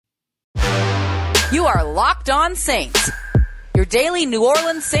You are Locked On Saints, your daily New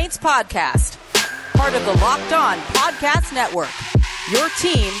Orleans Saints podcast. Part of the Locked On Podcast Network, your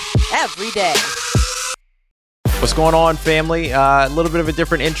team every day. What's going on, family? A little bit of a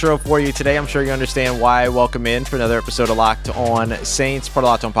different intro for you today. I'm sure you understand why. Welcome in for another episode of Locked On Saints, part of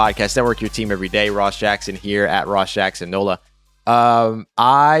Locked On Podcast Network, your team every day. Ross Jackson here at Ross Jackson NOLA.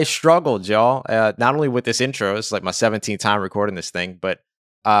 I struggled, y'all, not only with this intro, it's like my 17th time recording this thing, but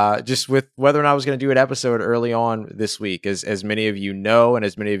just with whether or not I was going to do an episode early on this week. As many of you know, and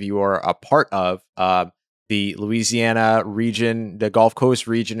as many of you are a part of, the Louisiana region, the Gulf Coast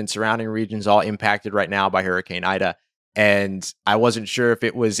region and surrounding regions all impacted right now by Hurricane Ida. And I wasn't sure if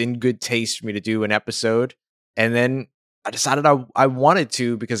it was in good taste for me to do an episode. And then I decided I wanted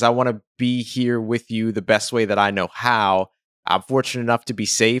to, because I want to be here with you the best way that I know how. I'm fortunate enough to be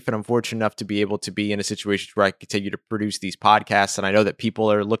safe, and I'm fortunate enough to be able to be in a situation where I continue to produce these podcasts. And I know that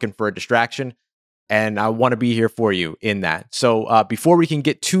people are looking for a distraction, and I want to be here for you in that. So before we can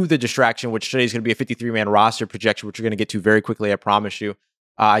get to the distraction, which today is going to be a 53-man roster projection, which we're going to get to very quickly, I promise you,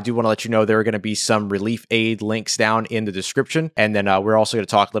 I do want to let you know there are going to be some relief aid links down in the description. And then we're also going to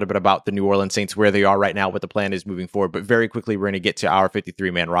talk a little bit about the New Orleans Saints, where they are right now, what the plan is moving forward. But very quickly, we're going to get to our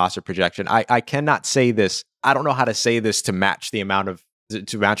 53-man roster projection. I cannot say this. I don't know how to say this to match the amount of,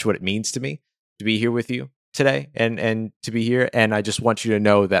 to match what it means to me to be here with you today and to be here. And I just want you to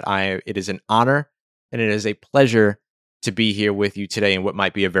know that it is an honor and it is a pleasure to be here with you today in what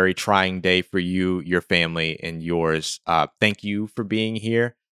might be a very trying day for you, your family, and yours. Thank you for being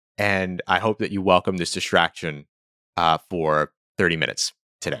here. And I hope that you welcome this distraction for 30 minutes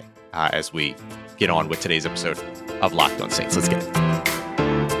today as we get on with today's episode of Locked On Saints. Let's get it.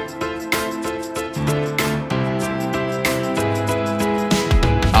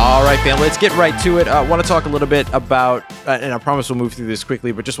 All right, family, let's get right to it. I want to talk a little bit about, and I promise we'll move through this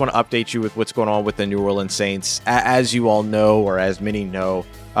quickly, but just want to update you with what's going on with the New Orleans Saints. As you all know, or as many know,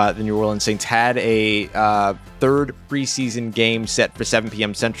 the New Orleans Saints had a third preseason game set for 7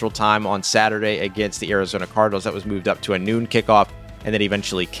 p.m. Central Time on Saturday against the Arizona Cardinals. That was moved up to a noon kickoff and then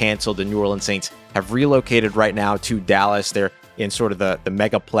eventually canceled. The New Orleans Saints have relocated right now to Dallas. They're in sort of the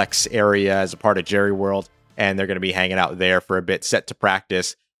Megaplex area as a part of Jerry World, and they're going to be hanging out there for a bit, set to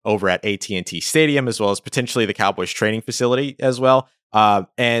practice over at AT&T Stadium, as well as potentially the Cowboys training facility as well.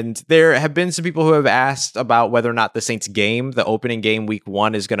 And there have been some people who have asked about whether or not the Saints game, the opening game week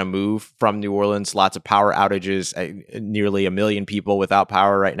 1, is going to move from New Orleans. Lots of power outages, nearly 1 million people without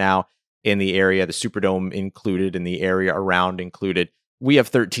power right now in the area, the Superdome included and the area around included. We have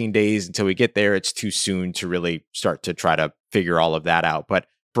 13 days until we get there. It's too soon to really start to try to figure all of that out. But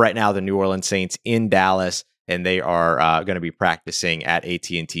for right now, the New Orleans Saints in Dallas, and they are going to be practicing at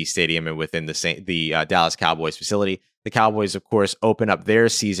AT&T Stadium and within the Dallas Cowboys facility. The Cowboys, of course, open up their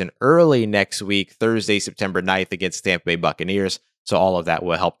season early next week, Thursday, September 9th, against Tampa Bay Buccaneers. So all of that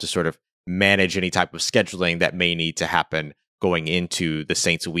will help to sort of manage any type of scheduling that may need to happen going into the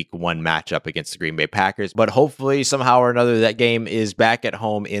Saints Week 1 matchup against the Green Bay Packers. But hopefully, somehow or another, that game is back at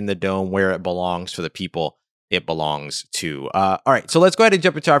home in the Dome where it belongs for the people it belongs to. All right, so let's go ahead and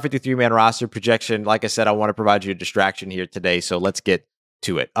jump into our 53-man roster projection. Like I said, I want to provide you a distraction here today, so let's get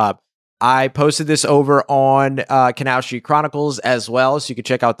to it. I posted this over on Canal Street Chronicles as well, so you can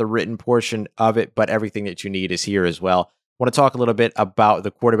check out the written portion of it, but everything that you need is here as well. I want to talk a little bit about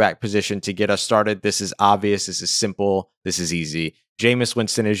the quarterback position to get us started. This is obvious. This is simple. This is easy. Jameis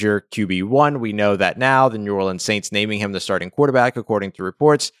Winston is your QB1. We know that now. The New Orleans Saints naming him the starting quarterback, according to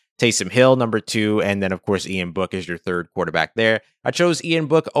reports. Taysom Hill, number 2, and then, of course, Ian Book is your third quarterback there. I chose Ian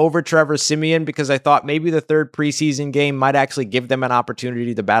Book over Trevor Siemian because I thought maybe the third preseason game might actually give them an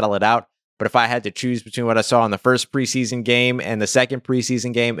opportunity to battle it out. But if I had to choose between what I saw in the first preseason game and the second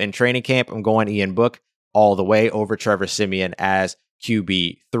preseason game in training camp, I'm going Ian Book all the way over Trevor Siemian as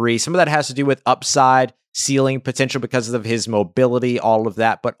QB3. Some of that has to do with upside, ceiling potential because of his mobility, all of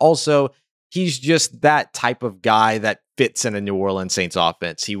that. But also, he's just that type of guy that fits in a New Orleans Saints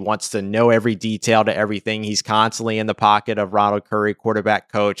offense. He wants to know every detail to everything. He's constantly in the pocket of Ronald Curry,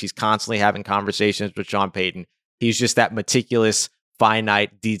 quarterback coach. He's constantly having conversations with Sean Payton. He's just that meticulous,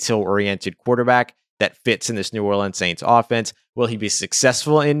 finite, detail-oriented quarterback that fits in this New Orleans Saints offense. Will he be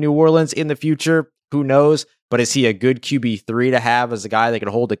successful in New Orleans in the future? Who knows? But is he a good QB3 to have as a guy that can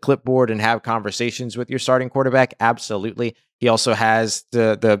hold a clipboard and have conversations with your starting quarterback? Absolutely. He also has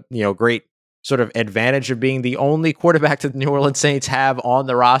the great sort of advantage of being the only quarterback that the New Orleans Saints have on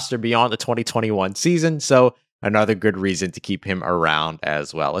the roster beyond the 2021 season. So another good reason to keep him around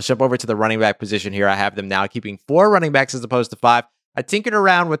as well. Let's jump over to the running back position here. I have them now keeping 4 running backs as opposed to 5. I tinkered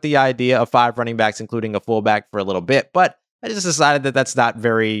around with the idea of 5 running backs, including a fullback for a little bit, but I just decided that that's not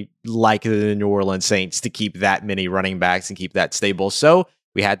very like the New Orleans Saints to keep that many running backs and keep that stable. So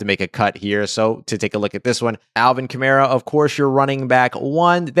we had to make a cut here. So to take a look at this one, Alvin Kamara, of course, your running back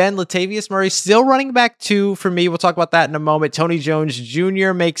 1. Then Latavius Murray, still running back 2 for me. We'll talk about that in a moment. Tony Jones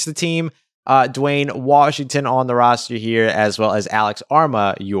Jr. makes the team. Dwayne Washington on the roster here, as well as Alex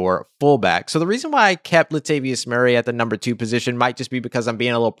Arma, your fullback. So the reason why I kept Latavius Murray at the number 2 position might just be because I'm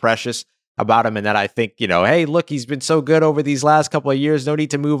being a little precious about him, and that I think, hey, look, he's been so good over these last couple of years. No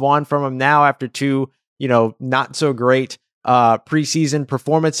need to move on from him now after 2, not so great preseason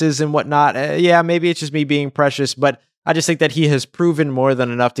performances and whatnot. Yeah, maybe it's just me being precious, but I just think that he has proven more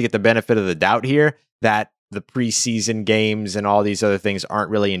than enough to get the benefit of the doubt here, that the preseason games and all these other things aren't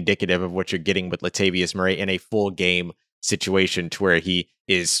really indicative of what you're getting with Latavius Murray in a full game situation, to where he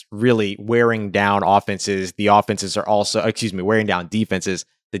is really wearing down offenses. The offenses are also, wearing down defenses.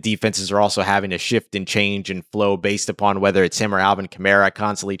 The defenses are also having to shift and change and flow based upon whether it's him or Alvin Kamara,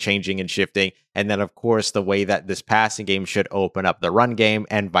 constantly changing and shifting. And then, of course, the way that this passing game should open up the run game,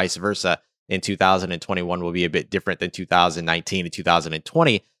 and vice versa in 2021 will be a bit different than 2019 and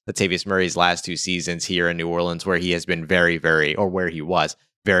 2020. Latavius Murray's last 2 seasons here in New Orleans, where he has been where he was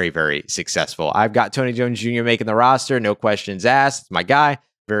very, very successful. I've got Tony Jones Jr. making the roster. No questions asked. It's my guy.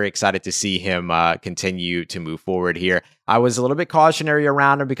 Very excited to see him continue to move forward here. I was a little bit cautionary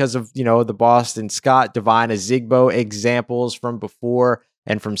around him because of, the Boston Scott, Devine Ozigbo examples from before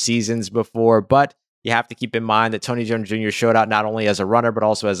and from seasons before. But you have to keep in mind that Tony Jones Jr. showed out not only as a runner, but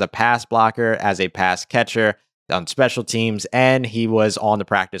also as a pass blocker, as a pass catcher on special teams, and he was on the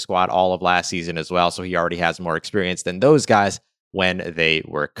practice squad all of last season as well. So he already has more experience than those guys when they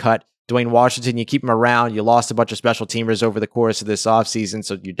were cut. Dwayne Washington, you keep him around. You lost a bunch of special teamers over the course of this offseason,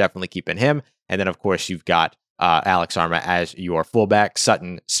 so you're definitely keeping him. And then, of course, you've got Alex Arma as your fullback.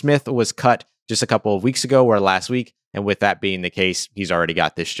 Sutton Smith was cut just a couple of weeks ago, or last week. And with that being the case, he's already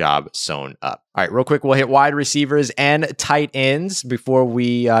got this job sewn up. All right, real quick, we'll hit wide receivers and tight ends before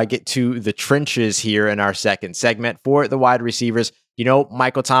we get to the trenches here in our second segment. For the wide receivers,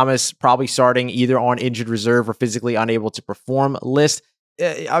 Michael Thomas probably starting either on injured reserve or physically unable to perform list.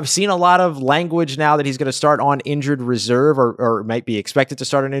 I've seen a lot of language now that he's going to start on injured reserve, or might be expected to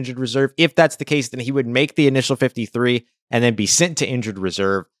start on injured reserve. If that's the case, then he would make the initial 53 and then be sent to injured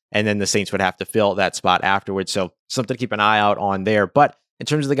reserve. And then the Saints would have to fill that spot afterwards. So something to keep an eye out on there. But in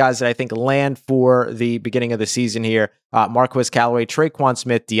terms of the guys that I think land for the beginning of the season here, Marquez Callaway, Traquan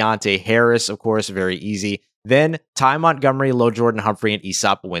Smith, Deontay Harris, of course, very easy. Then Ty Montgomery, Lil Jordan Humphrey, and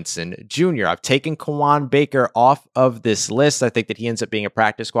Aesop Winston Jr. I've taken Kawan Baker off of this list. I think that he ends up being a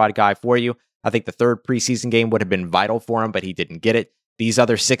practice squad guy for you. I think the 3rd preseason game would have been vital for him, but he didn't get it. These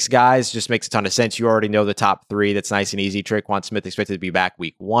other 6 guys just makes a ton of sense. You already know the top 3. That's nice and easy. Traquan Smith expected to be back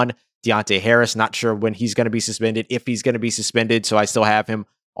week 1. Deontay Harris, not sure when he's going to be suspended, if he's going to be suspended, so I still have him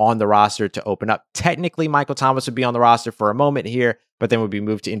on the roster to open up. Technically, Michael Thomas would be on the roster for a moment here, but then would be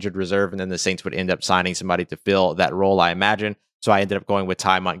moved to injured reserve, and then the Saints would end up signing somebody to fill that role, I imagine. So I ended up going with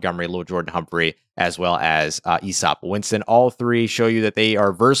Ty Montgomery, Lil Jordan Humphrey, as well as Aesop Winston. All 3 show you that they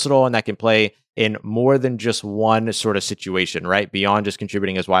are versatile and that can play in more than just one sort of situation, right? Beyond just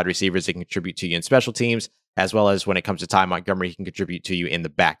contributing as wide receivers, they can contribute to you in special teams, as well as when it comes to Ty Montgomery, he can contribute to you in the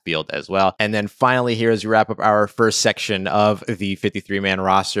backfield as well. And then finally, here as we wrap up our first section of the 53-man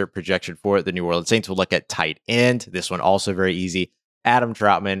roster projection for the New Orleans Saints, we'll look at tight end. This one also very easy. Adam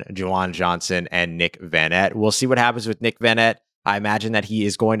Troutman, Juwan Johnson, and Nick Vannett. We'll see what happens with Nick Vannett. I imagine that he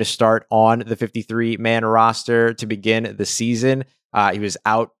is going to start on the 53-man roster to begin the season. He was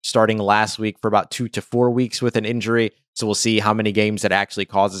out starting last week for about 2 to 4 weeks with an injury. So we'll see how many games that actually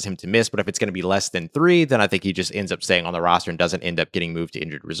causes him to miss. But if it's going to be less than 3, then I think he just ends up staying on the roster and doesn't end up getting moved to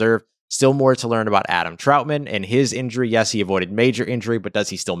injured reserve. Still more to learn about Adam Troutman and his injury. Yes, he avoided major injury, but does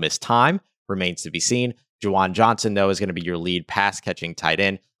he still miss time? Remains to be seen. Juwan Johnson, though, is going to be your lead pass-catching tight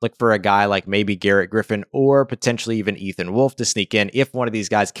end. Look for a guy like maybe Garrett Griffin or potentially even Ethan Wolf to sneak in if one of these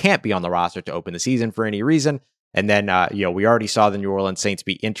guys can't be on the roster to open the season for any reason. And then, we already saw the New Orleans Saints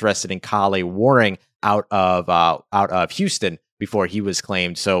be interested in Kale Waring out of Houston before he was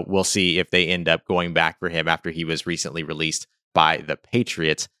claimed. So we'll see if they end up going back for him after he was recently released by the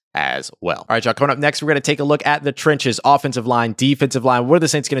Patriots as well. All right, y'all, coming up next, we're going to take a look at the trenches, offensive line, defensive line. What are the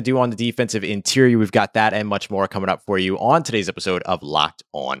Saints going to do on the defensive interior? We've got that and much more coming up for you on today's episode of Locked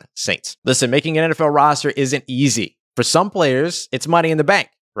On Saints. Listen, making an NFL roster isn't easy. For some players, it's money in the bank,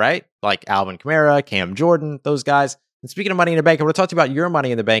 right? Like Alvin Kamara, Cam Jordan, those guys. And speaking of money in the bank, I want to talk to you about your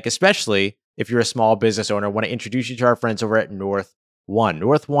money in the bank, especially if you're a small business owner. I want to introduce you to our friends over at North One.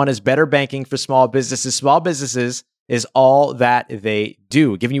 North One is better banking for small businesses. Small businesses is all that they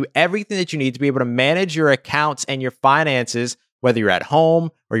do, giving you everything that you need to be able to manage your accounts and your finances, whether you're at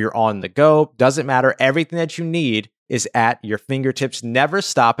home or you're on the go. Doesn't matter. Everything that you need is at your fingertips. Never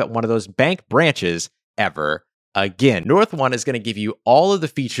stop at one of those bank branches ever again. North One is going to give you all of the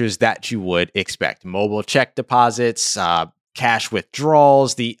features that you would expect. Mobile check deposits, cash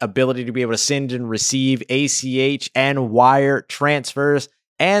withdrawals, the ability to be able to send and receive ACH and wire transfers,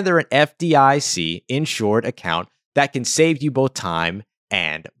 and they're an FDIC insured account that can save you both time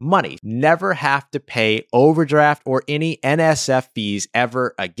and money. Never have to pay overdraft or any NSF fees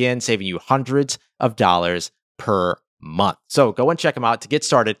ever again, saving you hundreds of dollars per month. So go and check them out. To get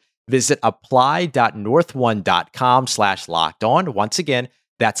started, visit apply.northone.com/lockedon. Once again,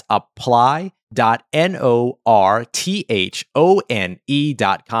 that's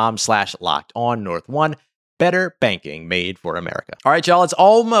apply.northone.com/lockedon. North One, better banking made for America. All right, y'all, it's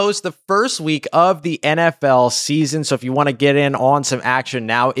almost the first week of the NFL season. So if you want to get in on some action,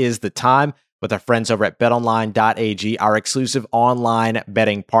 now is the time with our friends over at betonline.ag, our exclusive online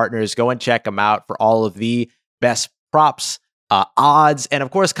betting partners. Go and check them out for all of the best props, odds, and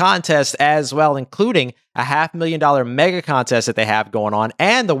of course contests as well, including a $500,000 mega contest that they have going on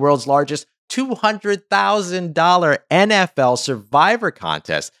and the world's largest $200,000 NFL Survivor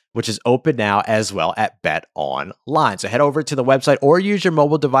contest, which is open now as well at BetOnline. So head over to the website or use your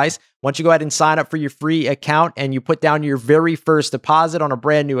mobile device. Once you go ahead and sign up for your free account and you put down your very first deposit on a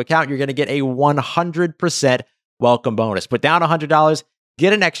brand new account, you're going to get a 100% welcome bonus. Put down $100,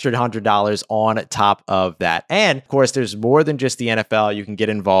 get an extra $100 on top of that. And of course, there's more than just the NFL. You can get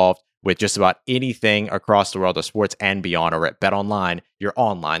involved with just about anything across the world of sports and beyond over at BetOnline, your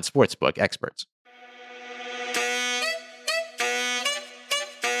online sportsbook experts.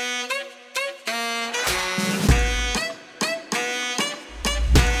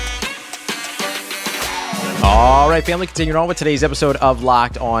 All right, family, continuing on with today's episode of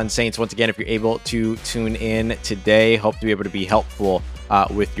Locked On Saints. Once again, if you're able to tune in today, hope to be able to be helpful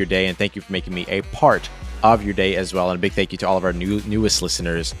with your day. And thank you for making me a part of your day as well. And a big thank you to all of our newest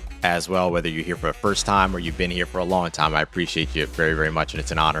listeners as well, whether you're here for the first time or you've been here for a long time. I appreciate you very, very much. And it's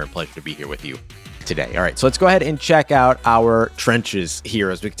an honor and pleasure to be here with you today. All right, so let's go ahead and check out our trenches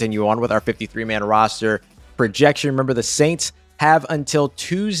here as we continue on with our 53-man roster projection. Remember, the Saints have until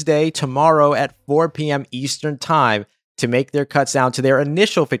Tuesday, tomorrow at 4 p.m. Eastern time to make their cuts down to their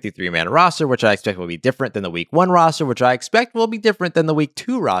initial 53-man roster, which I expect will be different than the Week 1 roster, which I expect will be different than the Week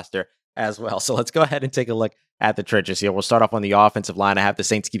 2 roster as well. So let's go ahead and take a look at the trenches here. We'll start off on the offensive line. I have the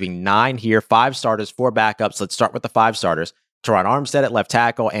Saints keeping 9 here, 5 starters, 4 backups. Let's start with the 5 starters. Teron Armstead at left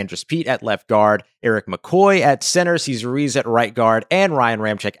tackle, Andrus Peat at left guard, Eric McCoy at center, Cesar Ruiz at right guard, and Ryan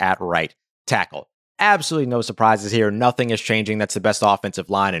Ramczyk at right tackle. Absolutely no surprises here. Nothing is changing. That's the best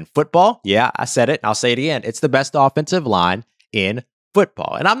offensive line in football. Yeah, I said it, and I'll say it again. It's the best offensive line in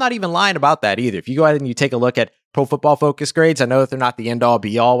football. And I'm not even lying about that either. If you go ahead and you take a look at Pro Football Focus grades, I know that they're not the end-all,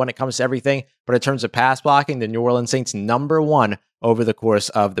 be-all when it comes to everything, but in terms of pass blocking, the New Orleans Saints #1 over the course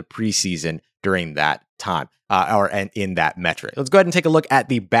of the preseason during that time, and in that metric. Let's go ahead and take a look at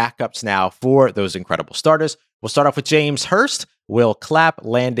the backups now for those incredible starters. We'll start off with James Hurst, Will Clapp,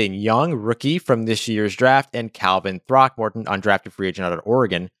 Landon Young, rookie from this year's draft, and Calvin Throckmorton, undrafted free agent out of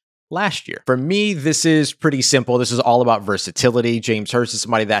Oregon last year. For me, this is pretty simple. This is all about versatility. James Hurst is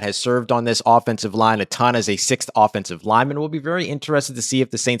somebody that has served on this offensive line a ton as a 6th offensive lineman. We'll be very interested to see if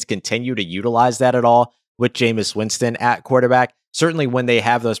the Saints continue to utilize that at all with Jameis Winston at quarterback. Certainly when they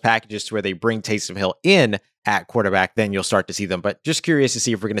have those packages to where they bring Taysom Hill in at quarterback, then you'll start to see them. But just curious to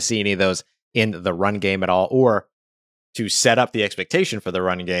see if we're going to see any of those in the run game at all, or to set up the expectation for the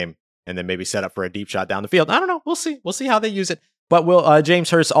run game and then maybe set up for a deep shot down the field. I don't know. We'll see. We'll see how they use it. But James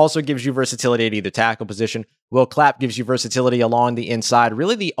Hurst also gives you versatility at either tackle position. Will Clapp gives you versatility along the inside.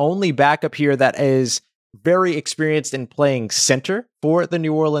 Really the only backup here that is very experienced in playing center for the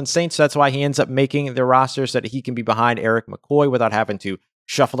New Orleans Saints. So that's why he ends up making the roster so that he can be behind Eric McCoy without having to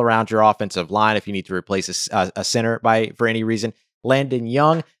shuffle around your offensive line if you need to replace a center for any reason. Landon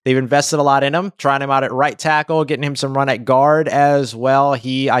Young, they've invested a lot in him, trying him out at right tackle, getting him some run at guard as well.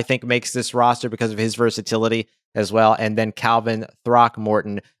 He, I think, makes this roster because of his versatility as well. And then Calvin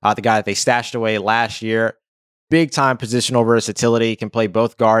Throckmorton, the guy that they stashed away last year, big time positional versatility, can play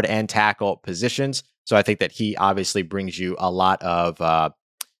both guard and tackle positions. So I think that he obviously brings you a lot of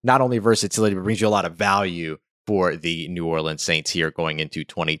not only versatility, but brings you a lot of value for the New Orleans Saints here going into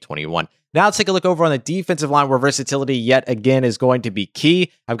 2021. Now let's take a look over on the defensive line where versatility yet again is going to be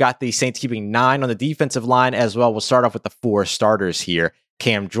key. I've got the Saints keeping 9 on the defensive line as well. We'll start off with the 4 starters here.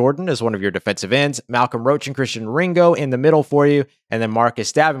 Cam Jordan as one of your defensive ends, Malcolm Roach and Christian Ringo in the middle for you, and then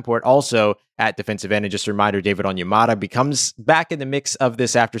Marcus Davenport also at defensive end. And just a reminder, David Onyemata becomes back in the mix of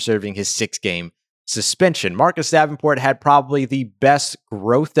this after serving his 6-game suspension. Marcus Davenport had probably the best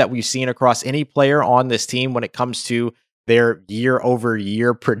growth that we've seen across any player on this team when it comes to their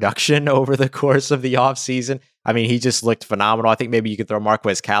year-over-year production over the course of the offseason. I mean, he just looked phenomenal. I think maybe you could throw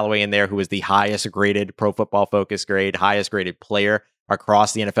Marquez Callaway in there, who was the highest graded Pro Football Focus grade, highest graded player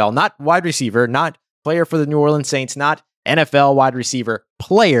across the NFL. Not wide receiver, not player for the New Orleans Saints, not NFL wide receiver,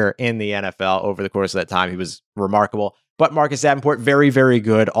 player in the NFL over the course of that time. He was remarkable. But Marcus Davenport, very, very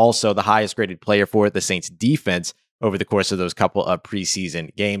good. Also the highest graded player for the Saints defense over the course of those couple of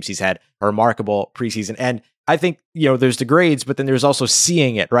preseason games. He's had a remarkable preseason. And I think, there's the grades, but then there's also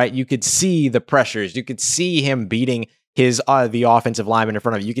seeing it, right? You could see the pressures. You could see him beating the offensive lineman in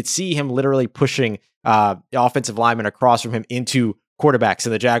front of you. You could see him literally pushing the offensive lineman across from him into quarterbacks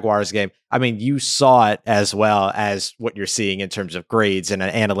in the Jaguars game. I mean, you saw it as well as what you're seeing in terms of grades and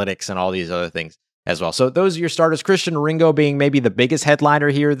analytics and all these other things as well. So those are your starters. Christian Ringo being maybe the biggest headliner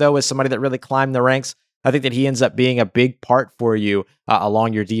here, though, as somebody that really climbed the ranks. I think that he ends up being a big part for you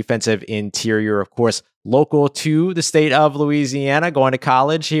along your defensive interior. Of course, local to the state of Louisiana, going to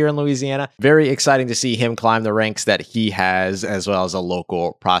college here in Louisiana. Very exciting to see him climb the ranks that he has as well as a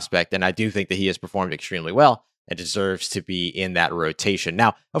local prospect. And I do think that he has performed extremely well and deserves to be in that rotation.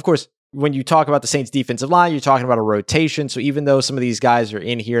 Now, of course, when you talk about the Saints defensive line, you're talking about a rotation. So even though some of these guys are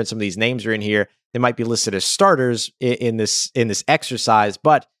in here and some of these names are in here, they might be listed as starters in this exercise,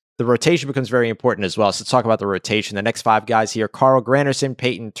 but the rotation becomes very important as well. So let's talk about the rotation. The next 5 guys here: Carl Granderson,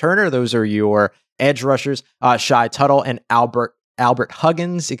 Peyton Turner. Those are your edge rushers. Shy Tuttle and Albert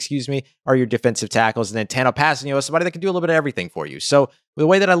Huggins, are your defensive tackles. And then Tanoh Kpassagnon is somebody that can do a little bit of everything for you. So the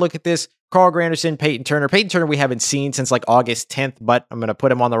way that I look at this, Carl Granderson, Peyton Turner we haven't seen since like August 10th, but I'm going to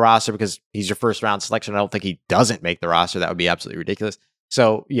put him on the roster because he's your first round selection. I don't think he doesn't make the roster. That would be absolutely ridiculous.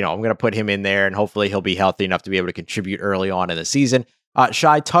 So, I'm going to put him in there and hopefully he'll be healthy enough to be able to contribute early on in the season.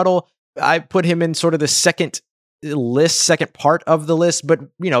 Shy Tuttle, I put him in sort of the second part of the list, but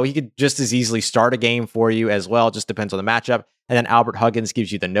he could just as easily start a game for you as well. It just depends on the matchup. And then Albert Huggins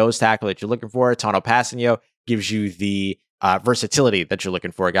gives you the nose tackle that you're looking for. Tanoh Kpassagnon gives you the versatility that you're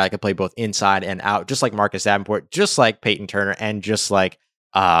looking for. A guy that can play both inside and out, just like Marcus Davenport, just like Peyton Turner, and just like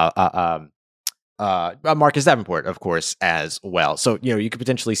Marcus Davenport, of course, as well. So, you could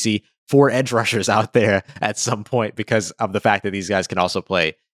potentially see 4 edge rushers out there at some point because of the fact that these guys can also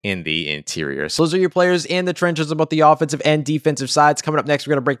play in the interior. So those are your players in the trenches about the offensive and defensive sides. Coming up next,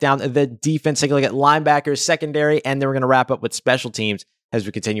 we're going to break down the defense, take a look at linebackers, secondary, and then we're going to wrap up with special teams as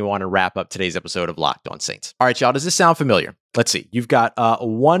we continue on and wrap up today's episode of Locked On Saints. All right, y'all, does this sound familiar? Let's see. You've got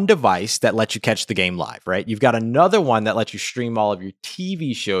one device that lets you catch the game live, right? You've got another one that lets you stream all of your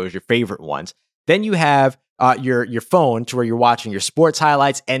TV shows, your favorite ones. Then you have your phone to where you're watching your sports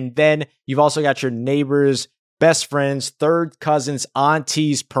highlights. And then you've also got your neighbors, best friends, third cousins,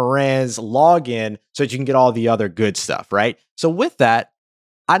 aunties, parents log in so that you can get all the other good stuff, right? So with that,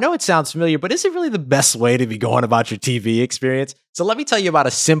 I know it sounds familiar, but is it really the best way to be going about your TV experience? So let me tell you about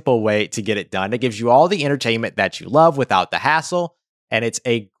a simple way to get it done. It gives you all the entertainment that you love without the hassle. And it's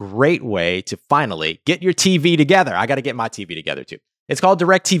a great way to finally get your TV together. I got to get my TV together too. It's called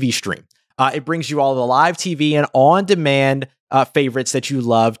DirecTV Stream. It brings you all the live TV and on-demand favorites that you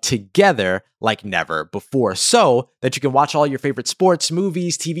love together like never before, so that you can watch all your favorite sports,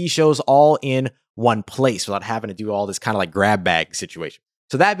 movies, TV shows all in one place without having to do all this kind of like grab bag situation.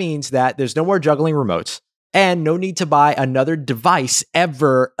 So that means that there's no more juggling remotes and no need to buy another device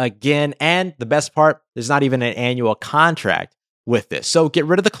ever again. And the best part, there's not even an annual contract with this. So get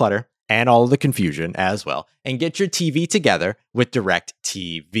rid of the clutter and all of the confusion as well, and get your TV together with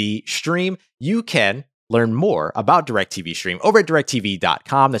DirecTV Stream. You can learn more about DirecTV Stream over at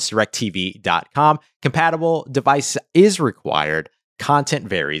DirecTV.com. That's DirecTV.com. Compatible device is required. Content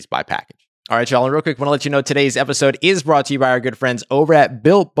varies by package. All right, y'all, and real quick, I want to let you know today's episode is brought to you by our good friends over at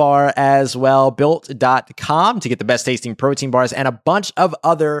Built Bar as well. Built.com to get the best tasting protein bars and a bunch of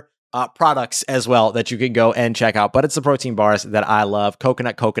other products as well that you can go and check out. But it's the protein bars that I love: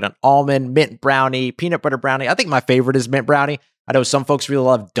 coconut almond, mint brownie, peanut butter brownie. I think my favorite is mint brownie. I know some folks really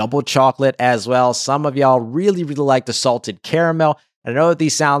love double chocolate as well. Some of y'all really, really like the salted caramel. And I know that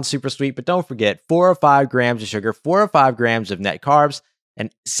these sound super sweet, but don't forget 4 or 5 grams of sugar, 4 or 5 grams of net carbs, and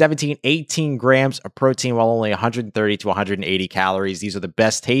 17, 18 grams of protein, while only 130 to 180 calories. These are the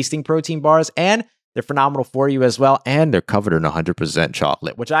best tasting protein bars, and they're phenomenal for you as well. And they're covered in 100%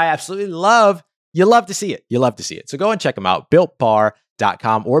 chocolate, which I absolutely love. You love to see it. You love to see it. So go and check them out,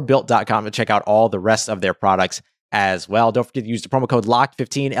 BuiltBar.com or Built.com, to check out all the rest of their products as well. Don't forget to use the promo code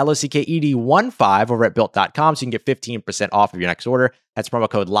LOCKED15, LOCKED15 over at built.com so you can get 15% off of your next order. That's promo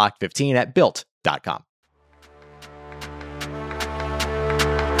code LOCKED15 at built.com.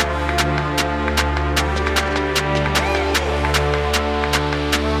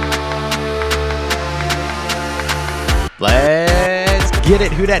 Let's get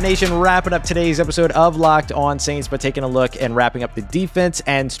it. Who Dat Nation, wrapping up today's episode of Locked On Saints by taking a look and wrapping up the defense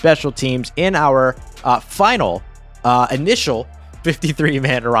and special teams in our final initial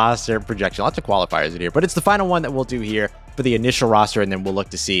 53-man roster projection. Lots of qualifiers in here, but it's the final one that we'll do here for the initial roster, and then we'll look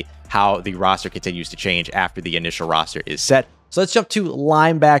to see how the roster continues to change after the initial roster is set. So let's jump to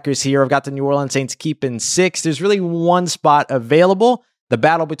linebackers here. I've got the New Orleans Saints keeping 6. There's really one spot available. The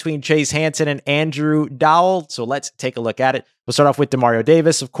battle between Chase Hansen and Andrew Dowell. So let's take a look at it. We'll start off with Demario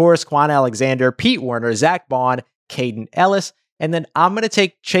Davis, of course, Quan Alexander, Pete Werner, Zach Bond, Caden Ellis. And then I'm going to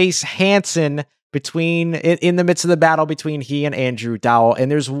take Chase Hansen in the midst of the battle between he and Andrew Dowell.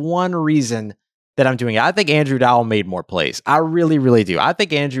 And there's one reason that I'm doing it. I think Andrew Dowell made more plays. I really, really do. I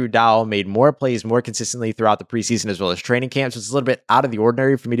think Andrew Dowell made more plays more consistently throughout the preseason as well as training camps. It's a little bit out of the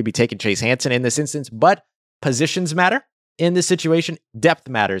ordinary for me to be taking Chase Hansen in this instance, but positions matter in this situation. Depth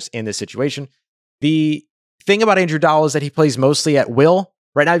matters in this situation. The thing about Andrew Dowell is that he plays mostly at will.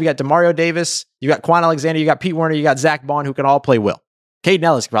 Right now, you've got Demario Davis, you got Quan Alexander, you got Pete Werner, you got Zach Bond, who can all play will. Caden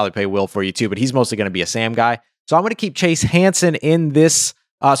Ellis can probably play will for you too, but he's mostly going to be a Sam guy. So I'm going to keep Chase Hansen in this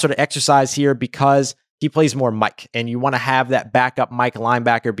sort of exercise here because he plays more Mike, and you want to have that backup Mike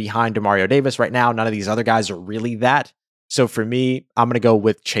linebacker behind Demario Davis. Right now, none of these other guys are really that. So for me, I'm going to go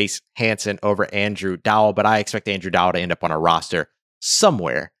with Chase Hansen over Andrew Dowell, but I expect Andrew Dowell to end up on a roster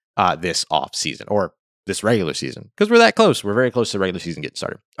somewhere this offseason or this regular season because we're that close. We're very close to the regular season getting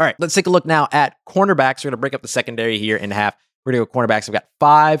started. All right, let's take a look now at cornerbacks. We're going to break up the secondary here in half. We're going to go cornerbacks. I've got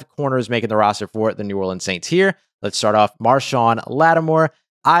 5 corners making the roster for the New Orleans Saints here. Let's start off Marshawn Lattimore.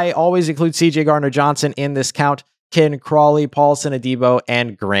 I always include CJ Gardner-Johnson in this count, Ken Crawley, Paulson Adebo,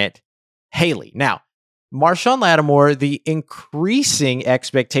 and Grant Haley. Now, Marshawn Lattimore, the increasing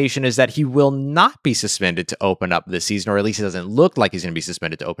expectation is that he will not be suspended to open up the season, or at least it doesn't look like he's going to be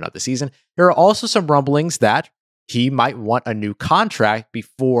suspended to open up the season. There are also some rumblings that he might want a new contract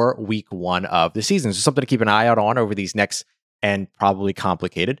before week 1 of the season. So something to keep an eye out on over these next and probably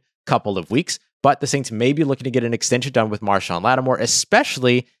complicated couple of weeks. But the Saints may be looking to get an extension done with Marshawn Lattimore,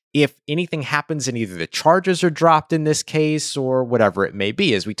 especially if anything happens and either the charges are dropped in this case or whatever it may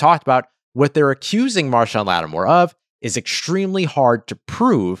be. As we talked about, what they're accusing Marshawn Lattimore of is extremely hard to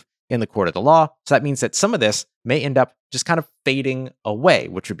prove in the court of the law. So that means that some of this may end up just kind of fading away,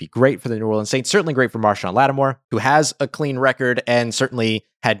 which would be great for the New Orleans Saints. Certainly great for Marshawn Lattimore, who has a clean record and certainly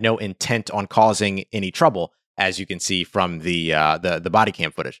had no intent on causing any trouble, as you can see from the body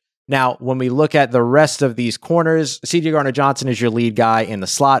cam footage. Now, when we look at the rest of these corners, CJ Gardner-Johnson is your lead guy in the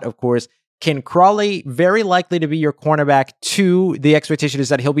slot, of course. Ken Crawley, very likely to be your cornerback 2. The expectation is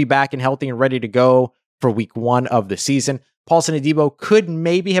that he'll be back and healthy and ready to go for week 1 of the season. Paulson Adebo could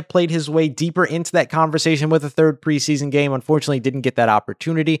maybe have played his way deeper into that conversation with a 3rd preseason game. Unfortunately, didn't get that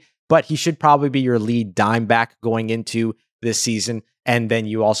opportunity, but he should probably be your lead dime back going into this season. And then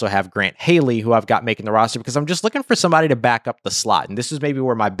you also have Grant Haley, who I've got making the roster because I'm just looking for somebody to back up the slot. And this is maybe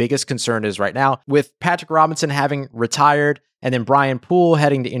where my biggest concern is right now. With Patrick Robinson having retired and then Brian Poole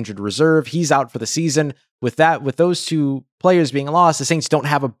heading to injured reserve, he's out for the season. With those 2 players being lost, the Saints don't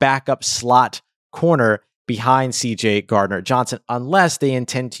have a backup slot corner behind CJ Gardner-Johnson unless they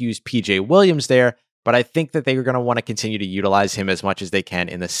intend to use PJ Williams there. But I think that they are going to want to continue to utilize him as much as they can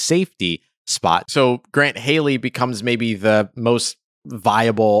in the safety spot. So Grant Haley becomes maybe the most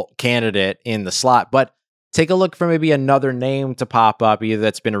viable candidate in the slot, but take a look for maybe another name to pop up, either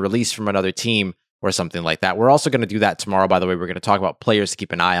that's been released from another team or something like that. We're also going to do that tomorrow, by the way. We're going to talk about players to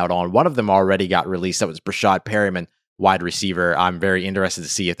keep an eye out on. One of them already got released. That was Brashad Perryman, wide receiver. I'm very interested to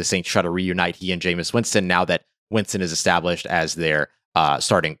see if the Saints try to reunite he and Jameis Winston now that Winston is established as their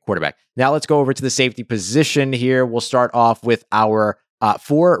starting quarterback. Now let's go over to the safety position here. We'll start off with our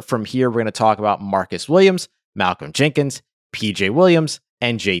 4. From here, we're going to talk about Marcus Williams, Malcolm Jenkins, PJ Williams,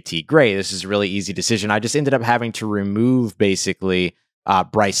 and JT Gray. This is a really easy decision. I just ended up having to remove basically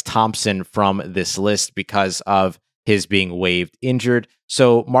Bryce Thompson from this list because of his being waived injured.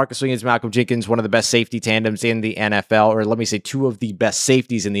 So Marcus Williams, Malcolm Jenkins, one of the best safety tandems in the NFL, or let me say 2 of the best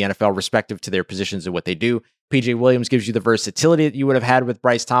safeties in the NFL, respective to their positions and what they do. PJ Williams gives you the versatility that you would have had with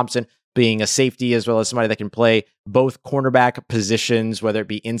Bryce Thompson, being a safety as well as somebody that can play both cornerback positions, whether it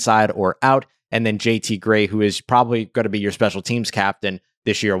be inside or out. And then JT Gray, who is probably going to be your special teams captain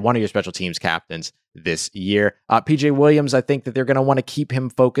this year, one of your special teams captains this year. PJ Williams, I think that they're going to want to keep him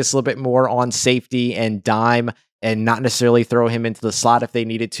focused a little bit more on safety and dime and not necessarily throw him into the slot if they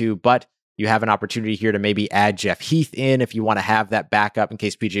needed to, but you have an opportunity here to maybe add Jeff Heath in if you want to have that backup in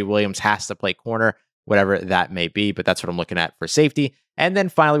case PJ Williams has to play corner, whatever that may be. But that's what I'm looking at for safety. And then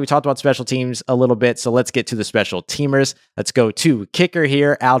finally, we talked about special teams a little bit. So let's get to the special teamers. Let's go to kicker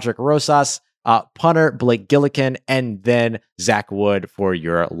here, Aldrick Rosas, punter, Blake Gillikin, and then Zach Wood for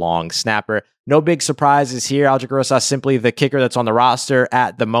your long snapper. No big surprises here. Aldrick Rosas, simply the kicker that's on the roster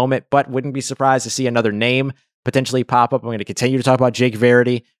at the moment, but wouldn't be surprised to see another name potentially pop up. I'm going to continue to talk about Jake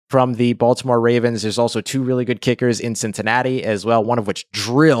Verity from the Baltimore Ravens. There's also two really good kickers in Cincinnati as well, one of which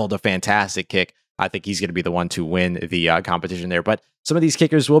drilled a fantastic kick. I think he's going to be the one to win the competition there. But some of these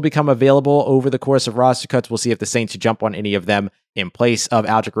kickers will become available over the course of roster cuts. We'll see if the Saints jump on any of them in place of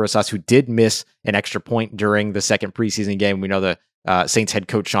Aldrick Rosas, who did miss an extra point during the second preseason game. We know the Saints head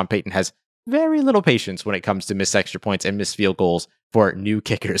coach Sean Payton has very little patience when it comes to missed extra points and missed field goals for new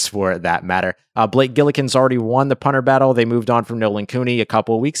kickers, for that matter. Blake Gillikin's already won the punter battle. They moved on from Nolan Cooney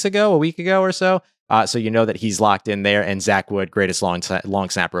a week ago or so. So you know that he's locked in there. And Zach Wood, greatest long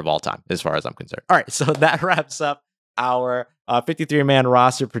snapper of all time, as far as I'm concerned. All right, so that wraps up our 53-man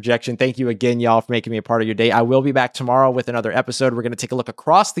roster projection. Thank you again, y'all, for making me a part of your day. I will be back tomorrow with another episode. We're going to take a look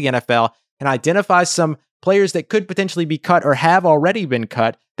across the NFL and identify some players that could potentially be cut or have already been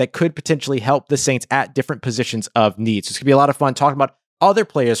cut that could potentially help the Saints at different positions of need. So it's going to be a lot of fun talking about other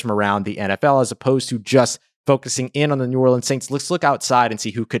players from around the NFL as opposed to just focusing in on the New Orleans Saints. Let's look outside and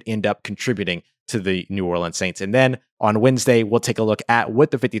see who could end up contributing to the New Orleans Saints. And then on Wednesday, we'll take a look at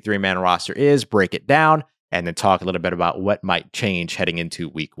what the 53-man roster is, break it down, and then talk a little bit about what might change heading into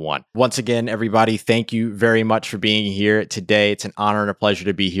week one. Once again, everybody, thank you very much for being here today. It's an honor and a pleasure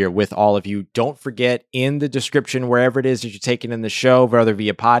to be here with all of you. Don't forget, in the description, wherever it is that you're taking in the show, whether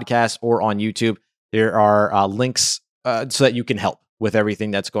via podcast or on YouTube, there are links so that you can help with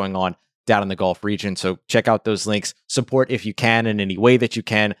everything that's going on down in the Gulf region. So check out those links. Support if you can in any way that you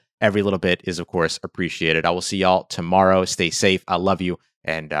can. Every little bit is, of course, appreciated. I will see y'all tomorrow. Stay safe. I love you.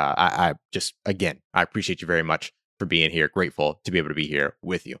 And I appreciate you very much for being here. Grateful to be able to be here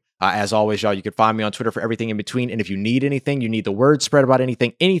with you. As always, y'all, you can find me on Twitter for everything in between. And if you need anything, you need the word spread about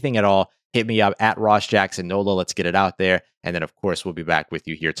anything at all, hit me up at Ross Jackson Nola. Let's get it out there. And then, of course, we'll be back with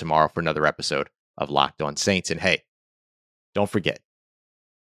you here tomorrow for another episode of Locked On Saints. And hey, don't forget,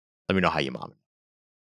 let me know how you mom.